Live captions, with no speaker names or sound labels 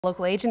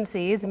Local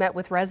agencies met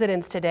with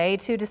residents today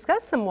to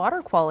discuss some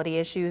water quality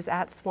issues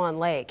at Swan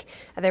Lake.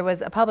 There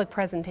was a public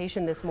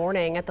presentation this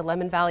morning at the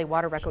Lemon Valley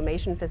Water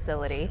Reclamation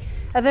Facility.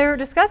 They're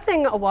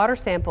discussing a water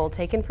sample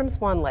taken from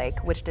Swan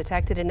Lake, which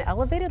detected an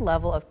elevated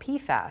level of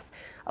PFAS,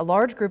 a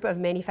large group of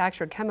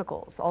manufactured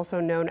chemicals, also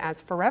known as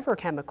forever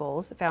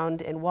chemicals,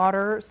 found in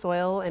water,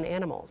 soil, and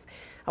animals.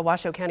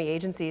 Washoe County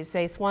agencies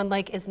say Swan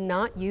Lake is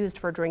not used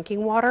for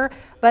drinking water,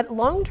 but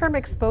long-term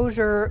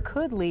exposure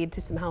could lead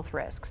to some health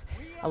risks.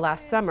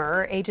 Last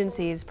summer,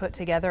 agencies put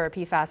together a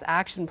PFAS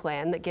action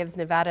plan that gives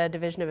Nevada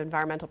Division of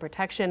Environmental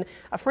Protection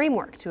a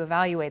framework to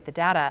evaluate the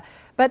data.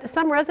 But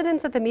some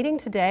residents at the meeting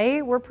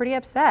today were pretty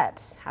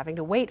upset, having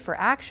to wait for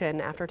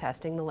action after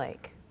testing the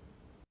lake.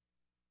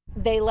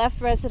 They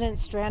left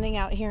residents stranding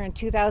out here in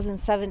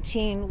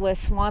 2017 with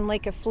Swan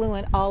Lake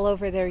effluent all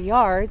over their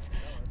yards,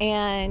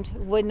 and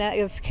wouldn't that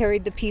have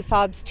carried the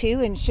PFAS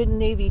too? And shouldn't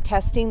they be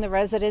testing the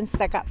residents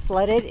that got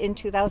flooded in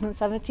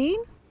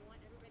 2017?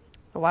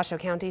 Washoe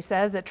County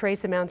says that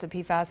trace amounts of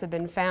PFAS have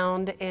been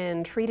found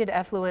in treated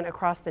effluent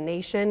across the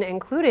nation,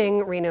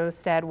 including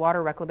Reno-Stead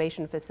Water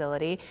Reclamation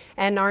Facility,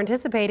 and are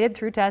anticipated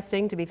through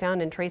testing to be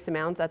found in trace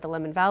amounts at the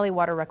Lemon Valley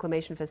Water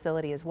Reclamation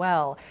Facility as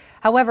well.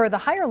 However, the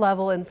higher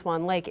level in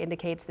Swan Lake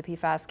indicates the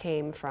PFAS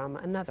came from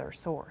another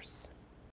source.